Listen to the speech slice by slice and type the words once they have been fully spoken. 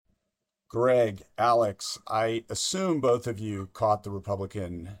Greg, Alex, I assume both of you caught the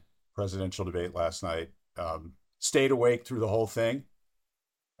Republican presidential debate last night. Stayed awake through the whole thing.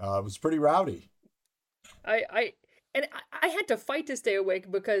 It was pretty rowdy. I and I had to fight to stay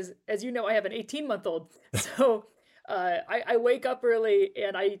awake because, as you know, I have an 18-month-old. So I wake up early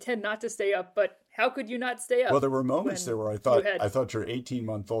and I tend not to stay up. But how could you not stay Well, up there were moments when there where I you thought had? I thought your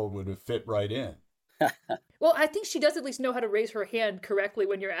 18-month-old would have fit right in. Well, I think she does at least know how to raise her hand correctly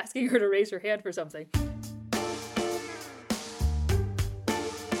when you're asking her to raise her hand for something.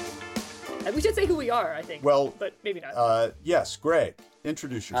 And we should say who we are, I think, Well, but maybe not. yes, Greg,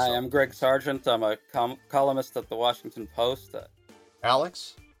 introduce Hi, yourself. I'm Greg Sargent. I'm a columnist at the Washington Post.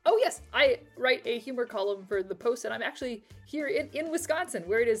 Alex? Oh, yes, I write a humor column for the Post, and I'm actually here in Wisconsin,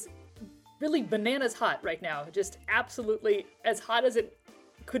 where it is really bananas hot right now. Just absolutely as hot as it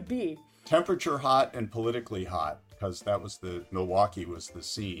could be. Temperature hot and politically hot, because that was Milwaukee was the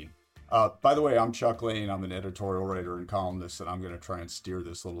scene. By the way, I'm Chuck Lane. I'm an editorial writer and columnist, and I'm going to try and steer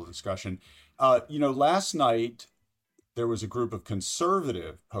this little discussion. Last night, there was a group of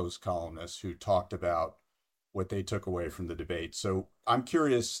conservative Post columnists who talked about what they took away from the debate. So I'm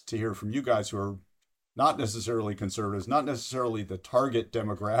curious to hear from you guys who are not necessarily conservatives, not necessarily the target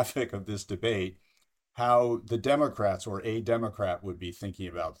demographic of this debate, how the Democrats or a Democrat would be thinking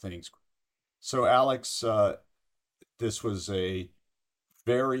about things. So, Alex, this was a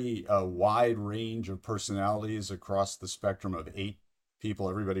very wide range of personalities across the spectrum of 8 people,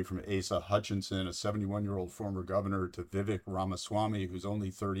 everybody from Asa Hutchinson, a 71-year-old former governor, to Vivek Ramaswamy, who's only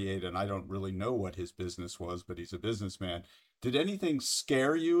 38, and I don't really know what his business was, but he's a businessman. Did anything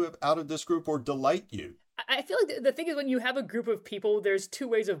scare you out of this group or delight you? I feel like the thing is, when you have a group of people, there's two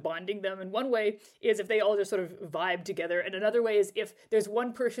ways of bonding them. And one way is if they all just sort of vibe together. And another way is if there's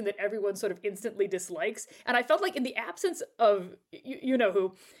one person that everyone sort of instantly dislikes. And I felt like in the absence of, you know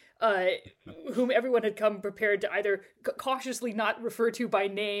who, whom everyone had come prepared to either cautiously not refer to by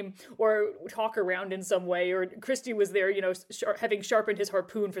name or talk around in some way, or Christie was there, having sharpened his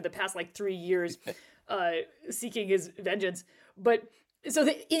harpoon for the past 3 years, seeking his vengeance. But so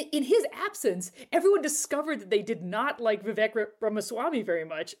in his absence, everyone discovered that they did not like Vivek Ramaswamy very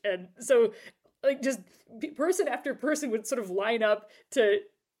much. And so just person after person would sort of line up to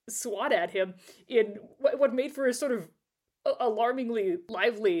swat at him in what made for a sort of alarmingly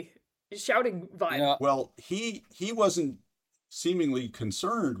lively shouting vibe. Well, he wasn't seemingly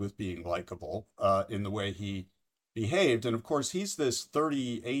concerned with being likable in the way he behaved. And of course, he's this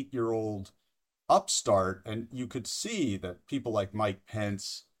 38-year-old upstart, and you could see that people like Mike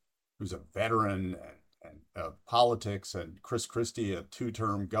Pence, who's a veteran and politics, and Chris Christie, a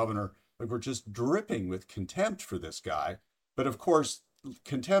 2-term governor, were just dripping with contempt for this guy. But of course,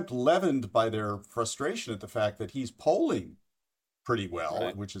 contempt leavened by their frustration at the fact that he's polling pretty well,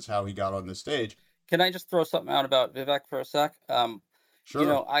 right, which is how he got on the stage. Can I just throw something out about Vivek for a sec?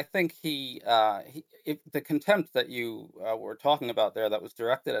 Sure. I think the contempt that you were talking about there that was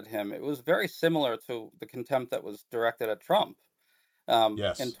directed at him, it was very similar to the contempt that was directed at Trump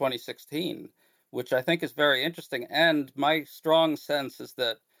yes, in 2016, which I think is very interesting. And my strong sense is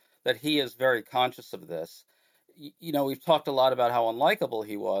that he is very conscious of this. We've talked a lot about how unlikable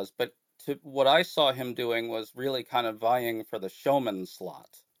he was, but what I saw him doing was really kind of vying for the showman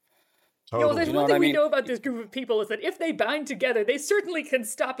slot. Totally. There's one thing we know about this group of people is that if they bind together, they certainly can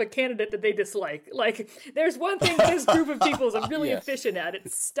stop a candidate that they dislike. There's one thing this group of people is really yes, efficient at.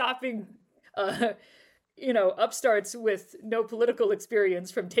 It's stopping, upstarts with no political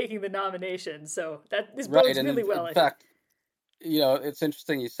experience from taking the nomination. So this bodes really well. In fact, it's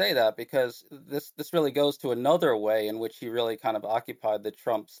interesting you say that, because this really goes to another way in which he really kind of occupied the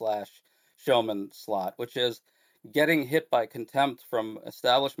Trump/showman slot, which is getting hit by contempt from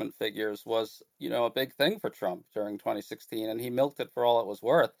establishment figures was, a big thing for Trump during 2016, and he milked it for all it was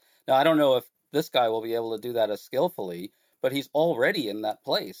worth. Now, I don't know if this guy will be able to do that as skillfully, but he's already in that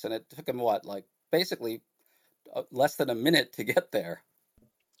place, and it took him, basically less than a minute to get there.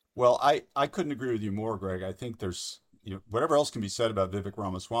 Well, I couldn't agree with you more, Greg. I think there's, whatever else can be said about Vivek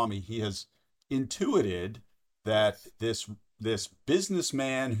Ramaswamy, he has intuited that this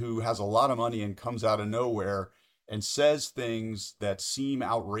businessman who has a lot of money and comes out of nowhere and says things that seem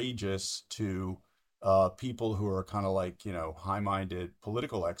outrageous to people who are kind of high-minded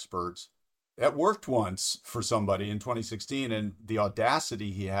political experts. That worked once for somebody in 2016, and the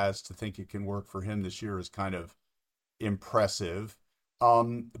audacity he has to think it can work for him this year is kind of impressive.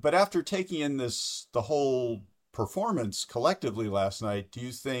 But after taking in the whole performance collectively last night,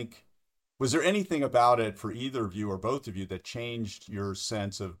 was there anything about it for either of you or both of you that changed your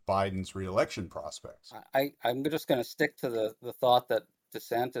sense of Biden's reelection prospects? I'm just going to stick to the thought that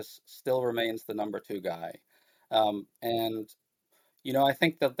DeSantis still remains the number 2 guy. And, I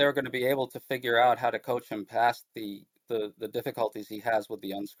think that they're going to be able to figure out how to coach him past the difficulties he has with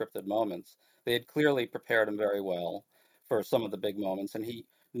the unscripted moments. They had clearly prepared him very well for some of the big moments, and he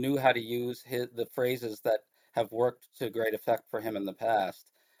knew how to use the phrases that have worked to great effect for him in the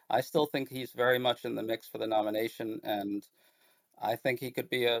past. I still think he's very much in the mix for the nomination, and I think he could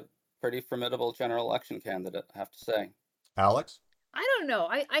be a pretty formidable general election candidate, I have to say. Alex? I don't know.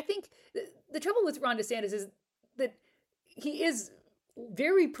 I think the trouble with Ron DeSantis is that he is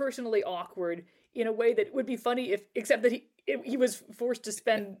very personally awkward in a way that would be funny except that he was forced to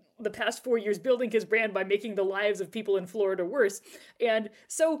spend the past 4 years building his brand by making the lives of people in Florida worse. And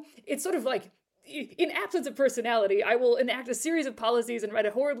so it's sort of like, in absence of personality, I will enact a series of policies and write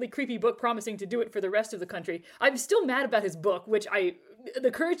a horribly creepy book promising to do it for the rest of the country. I'm still mad about his book,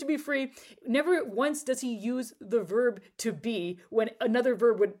 The Courage to Be Free. Never once does he use the verb to be when another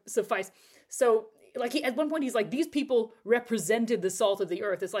verb would suffice. So, at one point he's like, these people represented the salt of the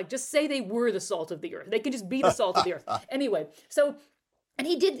earth. It's like, just say they were the salt of the earth. They can just be the salt of the earth. Anyway, so, and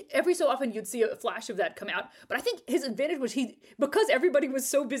he did, every so often you'd see a flash of that come out. But I think his advantage was because everybody was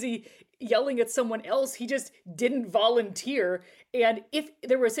so busy yelling at someone else, he just didn't volunteer. And if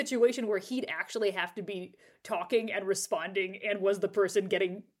there were a situation where he'd actually have to be talking and responding and was the person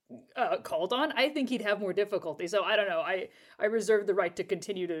getting called on, I think he'd have more difficulty. So I don't know. I reserve the right to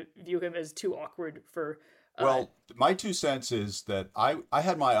continue to view him as too awkward for... Well, my 2 cents is that I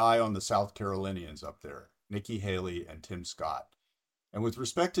had my eye on the South Carolinians up there, Nikki Haley and Tim Scott. And with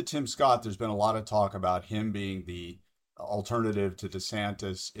respect to Tim Scott, there's been a lot of talk about him being the alternative to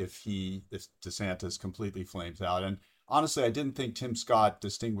DeSantis if DeSantis completely flames out. And honestly, I didn't think Tim Scott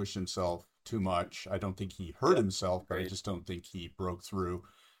distinguished himself too much. I don't think he hurt himself, but I just don't think he broke through.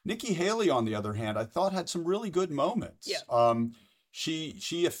 Nikki Haley, on the other hand, I thought had some really good moments. Yeah. She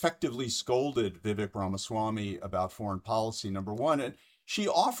effectively scolded Vivek Ramaswamy about foreign policy, number one. And she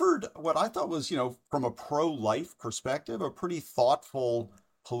offered what I thought was, from a pro-life perspective, a pretty thoughtful,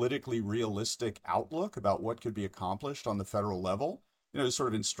 politically realistic outlook about what could be accomplished on the federal level. Sort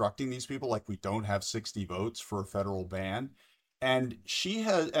of instructing these people like we don't have 60 votes for a federal ban. And she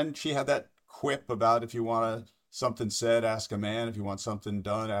had that quip about if you want something said, ask a man. If you want something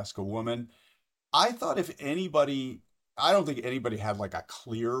done, ask a woman. I thought I don't think anybody had like a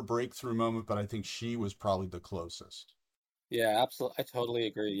clear breakthrough moment, but I think she was probably the closest. Yeah, absolutely. I totally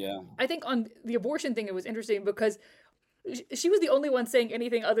agree. Yeah. I think on the abortion thing, it was interesting because she was the only one saying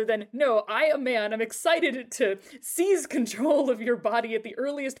anything other than, no, I, a man, I'm excited to seize control of your body at the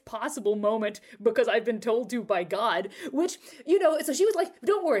earliest possible moment because I've been told to by God, which, so she was like,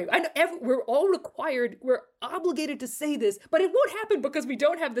 don't worry, I know we're all required, we're obligated to say this, but it won't happen because we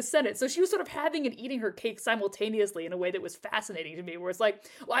don't have the Senate. So she was sort of having and eating her cake simultaneously in a way that was fascinating to me, where it's like,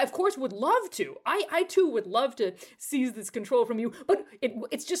 well, I of course would love to. I too would love to seize this control from you, but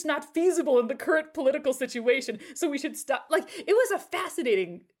it's just not feasible in the current political situation. So we should stop. It was a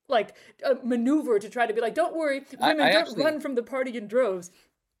fascinating, maneuver to try to be like, don't worry, women don't run from the party in droves.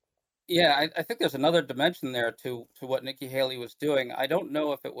 Yeah, I think there's another dimension there to what Nikki Haley was doing. I don't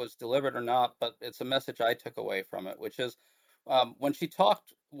know if it was deliberate or not, but it's a message I took away from it, which is when she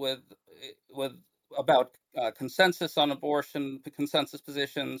talked about consensus on abortion, consensus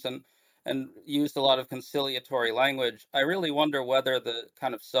positions, and used a lot of conciliatory language. I really wonder whether the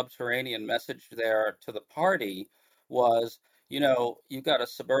kind of subterranean message there to the party was, you've got a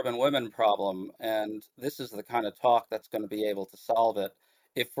suburban women problem, and this is the kind of talk that's going to be able to solve it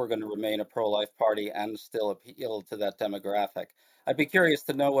if we're going to remain a pro-life party and still appeal to that demographic. I'd be curious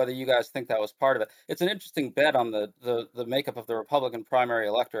to know whether you guys think that was part of it. It's an interesting bet on the makeup of the Republican primary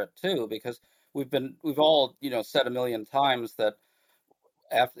electorate too, because we've all said a million times that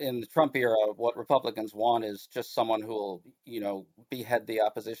in the Trump era, what Republicans want is just someone who will behead the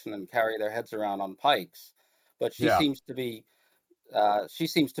opposition and carry their heads around on pikes. But she seems to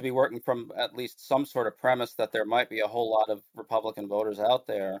be working from at least some sort of premise that there might be a whole lot of Republican voters out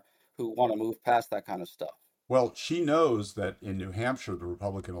there who want to move past that kind of stuff. Well, she knows that in New Hampshire, the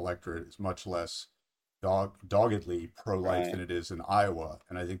Republican electorate is much less doggedly pro-life than it is in Iowa.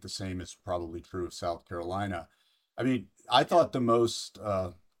 And I think the same is probably true of South Carolina. I mean, I thought the most,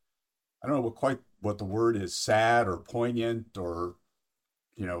 I don't know what the word is, sad or poignant or,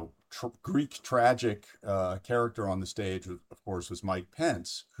 Greek tragic character on the stage, of course, was Mike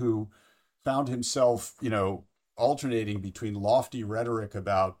Pence, who found himself, alternating between lofty rhetoric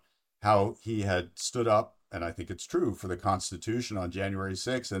about how he had stood up, and I think it's true, for the Constitution on January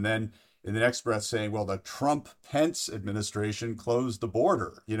 6th, and then in the next breath saying, well, the Trump-Pence administration closed the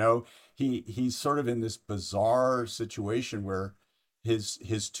border. He's sort of in this bizarre situation where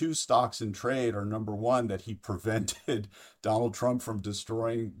his two stocks in trade are, number one, that he prevented Donald Trump from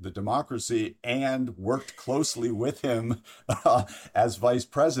destroying the democracy and worked closely with him as vice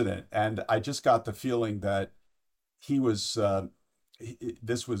president. And I just got the feeling that he was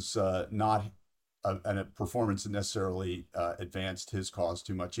this was not a performance that necessarily advanced his cause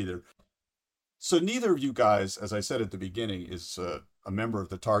too much either. So neither of you guys, as I said at the beginning, is a member of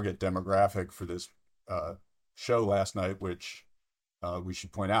the target demographic for this show last night, which we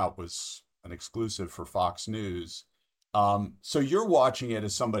should point out was an exclusive for Fox News. So you're watching it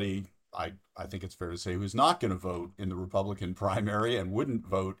as somebody, I think it's fair to say, who's not going to vote in the Republican primary and wouldn't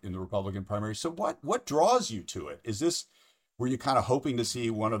vote in the Republican primary. So what draws you to it? Were you kind of hoping to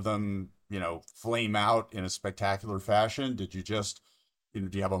see one of them, flame out in a spectacular fashion? Did you just, do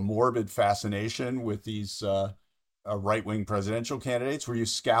you have a morbid fascination with these right-wing presidential candidates? Were you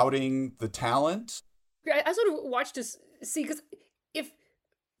scouting the talent? I sort of watched to see, because if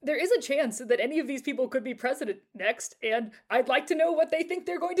there is a chance that any of these people could be president next, and I'd like to know what they think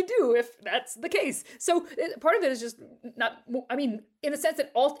they're going to do if that's the case. So part of it is just not, I mean, in a sense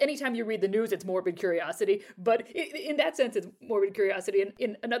that anytime you read the news, it's morbid curiosity, but in that sense, it's morbid curiosity. And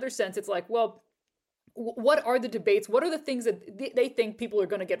in another sense, it's like, well, what are the debates? What are the things that they think people are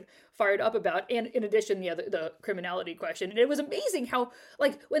going to get fired up about? And in addition, the criminality question. And it was amazing how,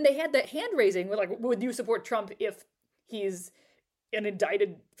 like, when they had that hand raising, like, would you support Trump if he's an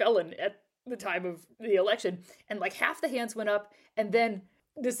indicted felon at the time of the election? And like half the hands went up, and then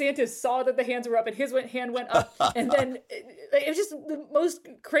DeSantis saw that the hands were up and his hand went up. And then it was just the most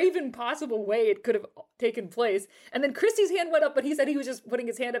craven possible way it could have taken place. And then Christie's hand went up, but he said he was just putting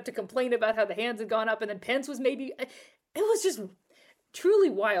his hand up to complain about how the hands had gone up. And then Pence was it was just truly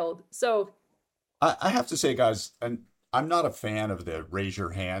wild. So I have to say, guys, and I'm not a fan of the raise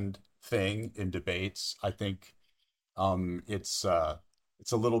your hand thing in debates. I think it's a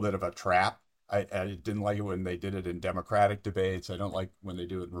little bit of a trap. I didn't like it when they did it in Democratic debates. I don't like when they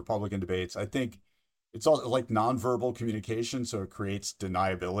do it in Republican debates. I think it's all like nonverbal communication, so it creates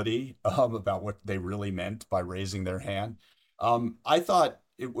deniability about what they really meant by raising their hand. I thought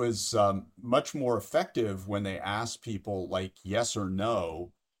it was much more effective when they asked people, like, yes or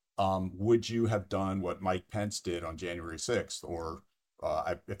no, would you have done what Mike Pence did on January 6th? Or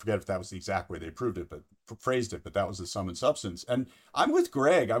I forget if that was the exact way they phrased it, but that was the sum and substance. And I'm with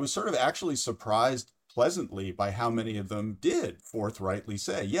Greg. I was sort of actually surprised pleasantly by how many of them did forthrightly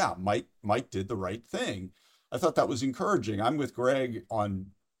say, yeah, Mike did the right thing. I thought that was encouraging. I'm with Greg on,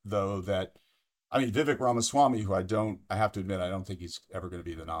 though, that, I mean, Vivek Ramaswamy, who I have to admit, I don't think he's ever going to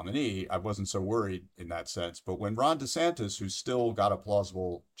be the nominee. I wasn't so worried in that sense. But when Ron DeSantis, who's still got a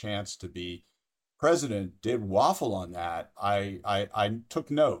plausible chance to be president, did waffle on that, I took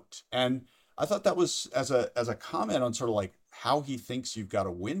note. And I thought that was as a comment on sort of like how he thinks you've got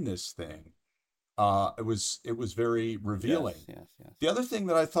to win this thing. It was very revealing. Yes. The other thing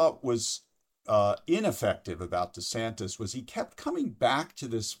that I thought was ineffective about DeSantis was he kept coming back to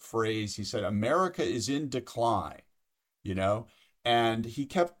this phrase. He said, "America is in decline," and he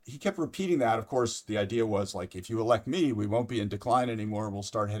kept repeating that. Of course, the idea was like, if you elect me, we won't be in decline anymore. We'll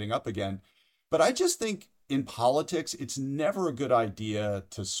start heading up again. But I just think in politics, it's never a good idea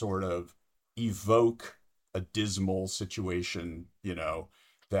to sort of evoke a dismal situation,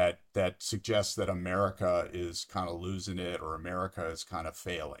 that suggests that America is kind of losing it or America is kind of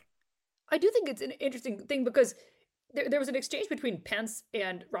failing. I do think it's an interesting thing because there was an exchange between Pence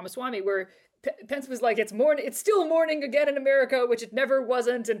and Ramaswamy where Pence was like, it's still morning again in America, which it never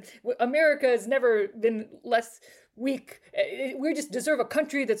wasn't. And America has never been less weak. We just deserve a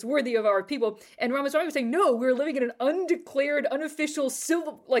country that's worthy of our people. And Ramaswamy was saying, no, we're living in an undeclared, unofficial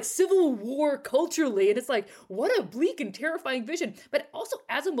civil war culturally. And it's like, what a bleak and terrifying vision. But also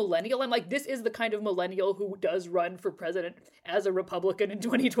as a millennial, I'm like, this is the kind of millennial who does run for president as a Republican in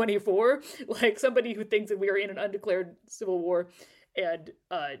 2024. Like somebody who thinks that we are in an undeclared civil war and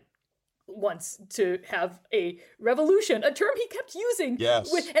wants to have a revolution, a term he kept using.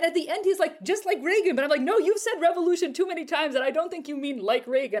 Yes. And at the end, he's like, just like Reagan. But I'm like, no, you've said revolution too many times, and I don't think you mean like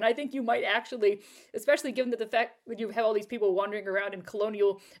Reagan. I think you might actually, especially given that the fact that you have all these people wandering around in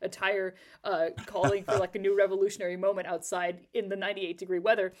colonial attire, calling for like a new revolutionary moment outside in the 98-degree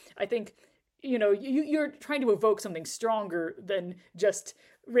weather. I think, you're trying to evoke something stronger than just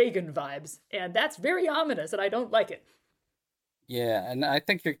Reagan vibes. And that's very ominous, and I don't like it. Yeah, and I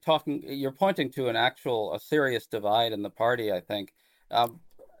think you're pointing to a serious divide in the party, I think.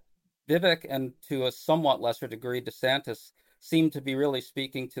 Vivek and to a somewhat lesser degree, DeSantis seem to be really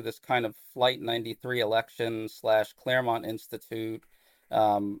speaking to this kind of Flight 93 election / Claremont Institute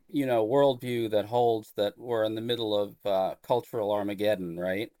worldview that holds that we're in the middle of cultural Armageddon,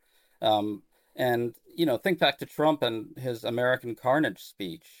 right? Um, and think back to Trump and his American Carnage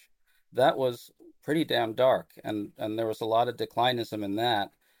speech. That was pretty damn dark, and there was a lot of declinism in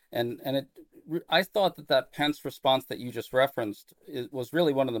that. And I thought that Pence response that you just referenced was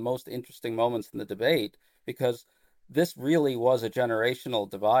really one of the most interesting moments in the debate, because this really was a generational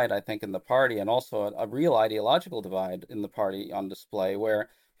divide, I think, in the party, and also a real ideological divide in the party on display, where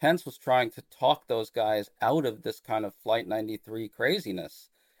Pence was trying to talk those guys out of this kind of Flight 93 craziness.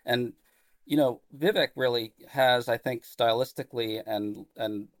 And, Vivek really has, I think, stylistically and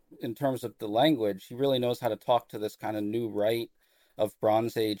in terms of the language, he really knows how to talk to this kind of new right of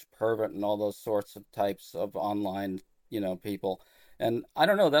Bronze Age pervert and all those sorts of types of online, people. And I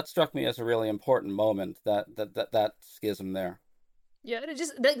don't know, that struck me as a really important moment, that schism there. Yeah, and it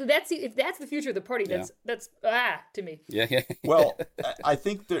just that's if that's the future of the party, Yeah. that's to me. Yeah. Well, I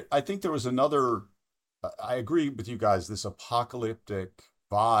think there was another. I agree with you guys. This apocalyptic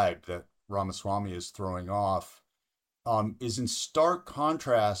vibe that Ramaswamy is throwing off is in stark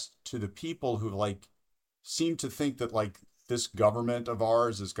contrast to the people who seem to think that this government of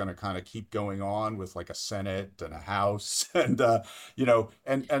ours is going to kind of keep going on with a Senate and a House. And,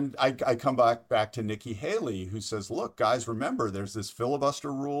 and I come back to Nikki Haley, who says, look, guys, remember, there's this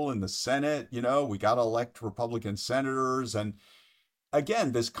filibuster rule in the Senate. We got to elect Republican senators. And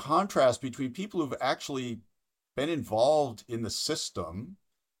again, this contrast between people who've actually been involved in the system.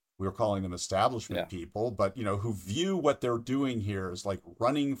 We're calling them establishment people, but who view what they're doing here as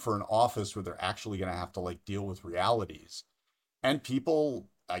running for an office where they're actually going to have to deal with realities. And people,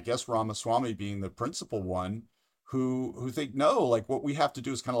 I guess Ramaswamy being the principal one, who think, no, what we have to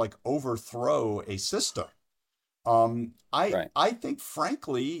do is kind of overthrow a system. I think,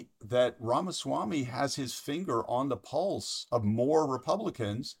 frankly, that Ramaswamy has his finger on the pulse of more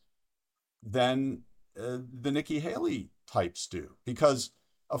Republicans than the Nikki Haley types do. Because,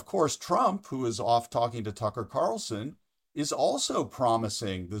 of course, Trump, who is off talking to Tucker Carlson, is also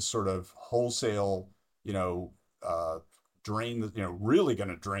promising this sort of wholesale, really going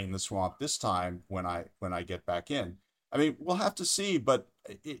to drain the swamp this time when I get back in. I mean, we'll have to see, but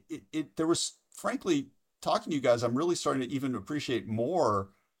there was, frankly, talking to you guys, I'm really starting to even appreciate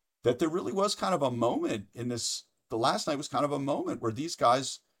more that there really was kind of a moment in this. The last night was kind of a moment where these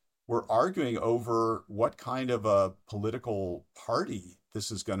guys were arguing over what kind of a political party this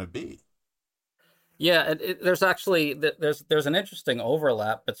is going to be. Yeah, there's actually there's an interesting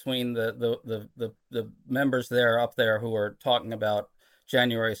overlap between the members up there who are talking about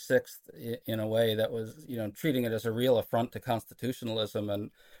January 6th in a way that was, treating it as a real affront to constitutionalism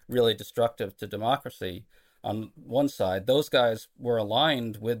and really destructive to democracy. On one side, those guys were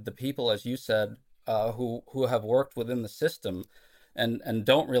aligned with the people, as you said, who have worked within the system and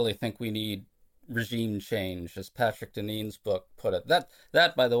don't really think we need regime change, as Patrick Deneen's book put it.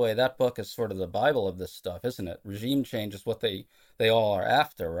 That by the way, that book is sort of the Bible of this stuff, isn't it? Regime change is what they all are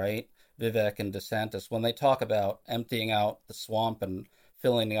after, right? Vivek and DeSantis, when they talk about emptying out the swamp and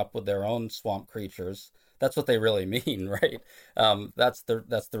filling it up with their own swamp creatures, that's what they really mean, right? That's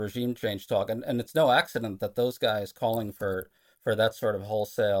the regime change talk, and it's no accident that those guys calling for that sort of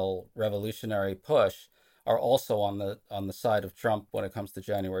wholesale revolutionary push are also on the side of Trump when it comes to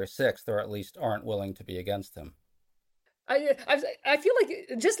January 6th, or at least aren't willing to be against him. I feel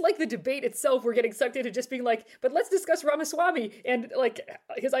like, just like the debate itself, we're getting sucked into just being but let's discuss Ramaswamy and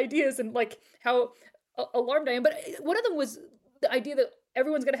his ideas and how alarmed I am. But one of them was the idea that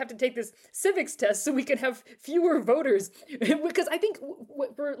everyone's going to have to take this civics test so we can have fewer voters. Because I think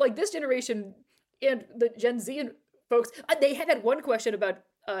for this generation and the Gen Z and folks, they have had one question about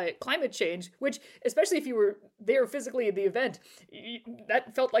climate change, which, especially if you were there physically at the event,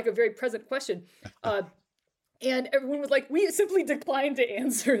 that felt like a very present question. And everyone was we simply declined to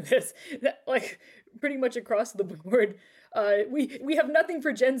answer this, pretty much across the board. We have nothing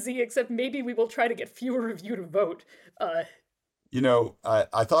for Gen Z except maybe we will try to get fewer of you to vote. I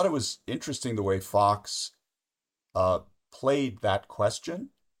thought it was interesting the way Fox played that question.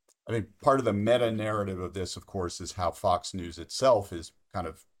 I mean, part of the meta narrative of this, of course, is how Fox News itself is kind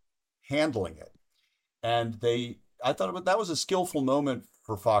of handling it. And I thought that was a skillful moment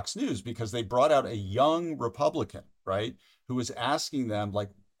for Fox News, because they brought out a young Republican, right, who was asking them,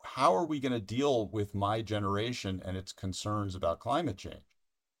 how are we going to deal with my generation and its concerns about climate change?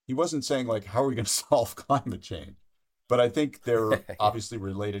 He wasn't saying, how are we going to solve climate change? But I think they're obviously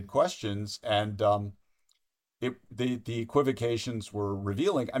related questions. And the equivocations were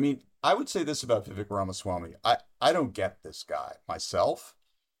revealing. I mean, I would say this about Vivek Ramaswamy. I don't get this guy myself.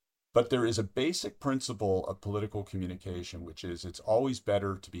 But there is a basic principle of political communication, which is it's always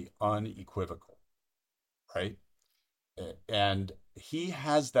better to be unequivocal, right? And he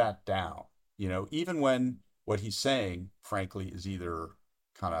has that down, even when what he's saying, frankly, is either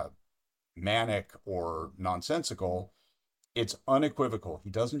kind of manic or nonsensical, it's unequivocal. He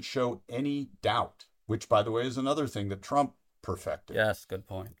doesn't show any doubt, which, by the way, is another thing that Trump perfected. Yes, good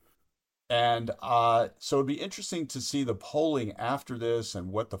point. And so it'd be interesting to see the polling after this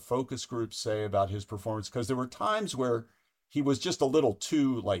and what the focus groups say about his performance, because there were times where he was just a little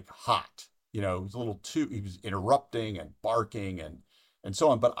too hot. He was a little too, he was interrupting and barking and so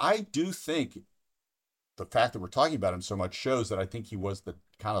on. But I do think the fact that we're talking about him so much shows that I think he was the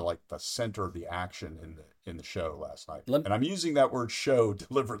kind of the center of the action in the show last night. And I'm using that word show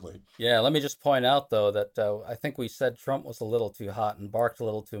deliberately. Yeah, let me just point out, though, that I think we said Trump was a little too hot and barked a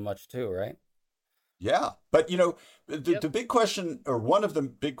little too much, too, right? Yeah. But, the big question, or one of the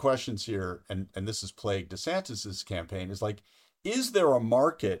big questions here, and this has plagued DeSantis's campaign, is there a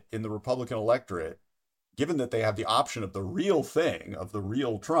market in the Republican electorate, given that they have the option of the real thing, of the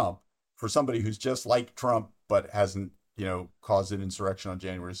real Trump, for somebody who's just like Trump, but hasn't, caused an insurrection on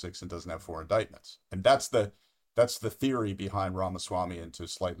January 6th and doesn't have 4 indictments? And that's the theory behind Ramaswamy and to a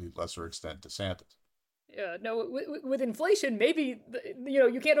slightly lesser extent DeSantis. Yeah, no, with inflation, maybe,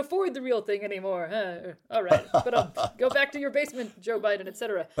 you can't afford the real thing anymore. Huh? All right, but go back to your basement, Joe Biden,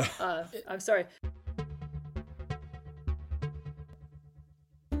 etc. I'm sorry.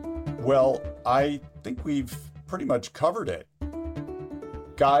 Well, I think we've pretty much covered it.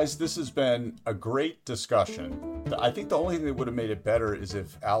 Guys, this has been a great discussion. I think the only thing that would have made it better is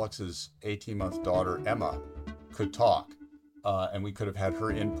if Alex's 18-month daughter, Emma, could talk. And we could have had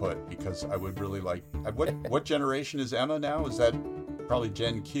her input, because I would really like... What generation is Emma now? Is that probably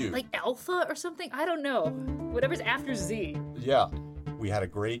Gen Q? Like Alpha or something? I don't know. Whatever's after Z. Yeah. We had a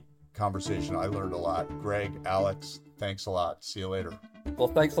great conversation. I learned a lot. Greg, Alex, thanks a lot. See you later. Well,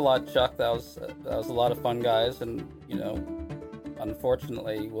 thanks a lot, Chuck. That was a lot of fun, guys. And,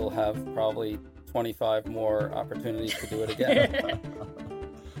 unfortunately, we'll have probably 25 more opportunities to do it again.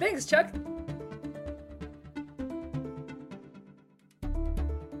 Thanks, Chuck.